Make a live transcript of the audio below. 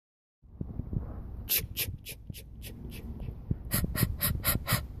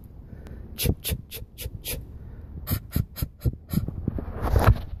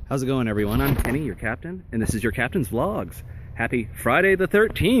How's it going, everyone? I'm Kenny, your captain, and this is your Captain's Vlogs. Happy Friday the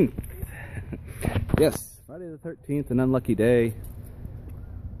 13th. Yes, Friday the 13th, an unlucky day.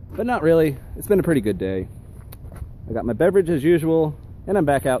 But not really. It's been a pretty good day. I got my beverage as usual, and I'm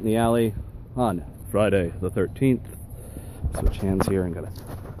back out in the alley on Friday the 13th. Switch hands here and gotta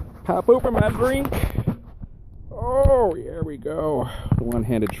pop open my drink. Oh, here we go. The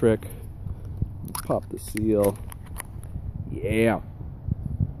one-handed trick. Pop the seal. Yeah.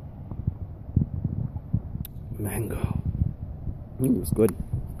 Mango. It's good.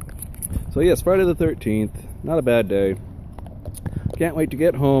 So yes, Friday the 13th. Not a bad day. Can't wait to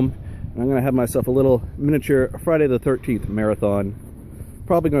get home. I'm going to have myself a little miniature Friday the 13th marathon.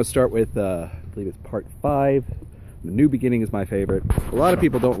 Probably going to start with, I believe it's part 5. The New Beginning is my favorite. A lot of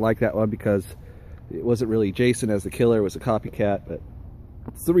people don't like that one because it wasn't really Jason as the killer. It was a copycat, but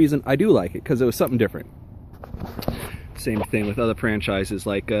it's the reason I do like it, because it was something different. Same thing with other franchises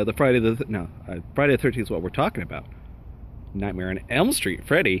like the Friday the 13th is what we're talking about. Nightmare on Elm Street,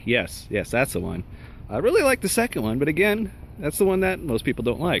 Freddy. Yes, that's the one. I really like the second one, but again, that's the one that most people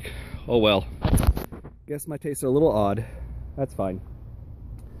don't like. Oh well. Guess my tastes are a little odd. That's fine.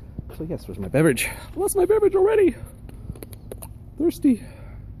 So yes, where's my beverage? I lost my beverage already. Thirsty.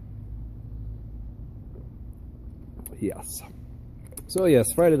 Yes. So yes,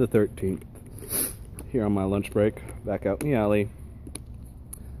 Friday the 13th. Here on my lunch break, back out in the alley.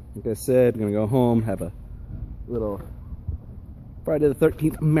 Like I said, I'm gonna go home, have a little Friday the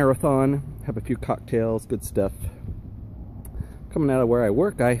 13th marathon, have a few cocktails, good stuff. Coming out of where I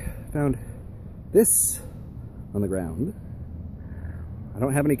work, I found this on the ground. I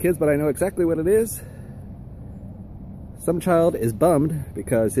don't have any kids, but I know exactly what it is. Some child is bummed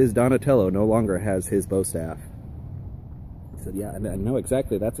because his Donatello no longer has his bow staff. I said, yeah, I know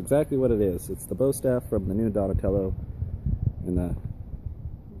exactly, that's exactly what it is. It's the bow staff from the new Donatello. And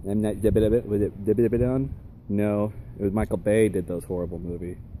M. Night was it Dibidibidon? No, it was Michael Bay did those horrible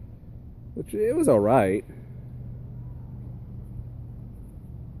movies. Which, it was alright.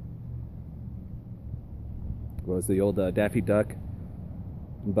 What was the old Daffy Duck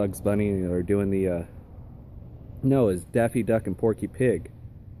and Bugs Bunny are doing the, no, it's Daffy Duck and Porky Pig.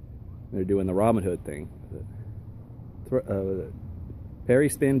 They're doing the Robin Hood thing. Parry,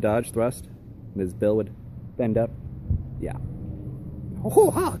 spin, dodge, thrust, and his bill would bend up. Yeah.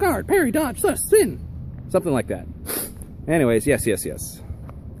 Oh, guard, parry, dodge, thrust, spin. Something like that. Anyways, yes.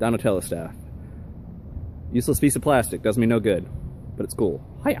 Donatello staff. Useless piece of plastic, does me no good, but it's cool.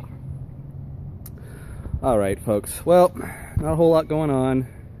 Hiya. Alright, folks. Well, not a whole lot going on.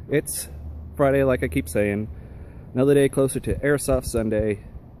 It's Friday, like I keep saying. Another day closer to Airsoft Sunday.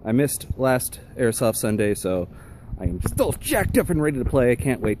 I missed last Airsoft Sunday, so I am still jacked up and ready to play. I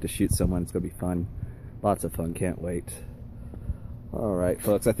can't wait to shoot someone. It's going to be fun. Lots of fun. Can't wait. Alright,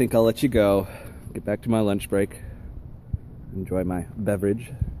 folks. I think I'll let you go. Get back to my lunch break. Enjoy my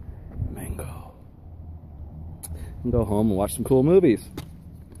beverage. Mango. And go home and watch some cool movies.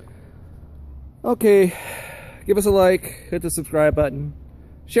 Okay. Give us a like. Hit the subscribe button.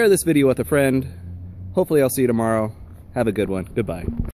 Share this video with a friend. Hopefully I'll see you tomorrow. Have a good one. Goodbye.